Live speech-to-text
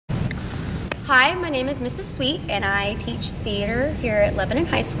Hi, my name is Mrs. Sweet and I teach theater here at Lebanon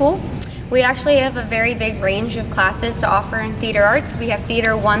High School. We actually have a very big range of classes to offer in theater arts. We have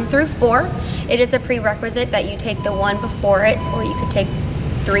theater 1 through 4. It is a prerequisite that you take the one before it, or you could take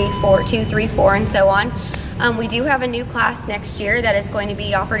 3, 4, 2, 3, 4, and so on. We do have a new class next year that is going to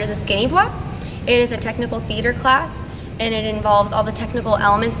be offered as a skinny block. It is a technical theater class, and it involves all the technical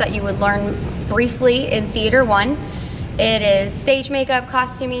elements that you would learn briefly in theater 1. It is stage makeup,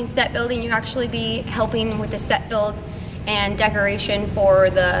 costuming, set building. You actually be helping with the set build and decoration for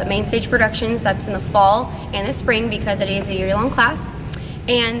the main stage productions. That's in the fall and the spring because it is a year-long class.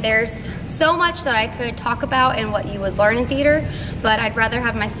 And there's so much that I could talk about and what you would learn in theater, but I'd rather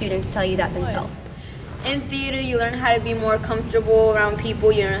have my students tell you that themselves. In theater, you learn how to be more comfortable around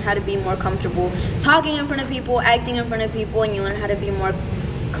people. You learn how to be more comfortable talking in front of people, acting in front of people, and you learn how to be more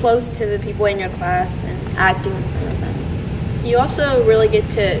close to the people in your class and acting in front of them. You also really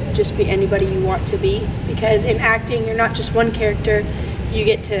get to just be anybody you want to be, because in acting, you're not just one character. You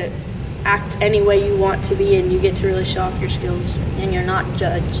get to act any way you want to be, and you get to really show off your skills. And you're not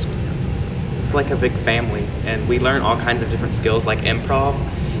judged. It's like a big family, and we learn all kinds of different skills like improv,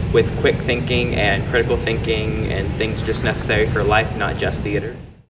 with quick thinking and critical thinking and things just necessary for life, not just theater.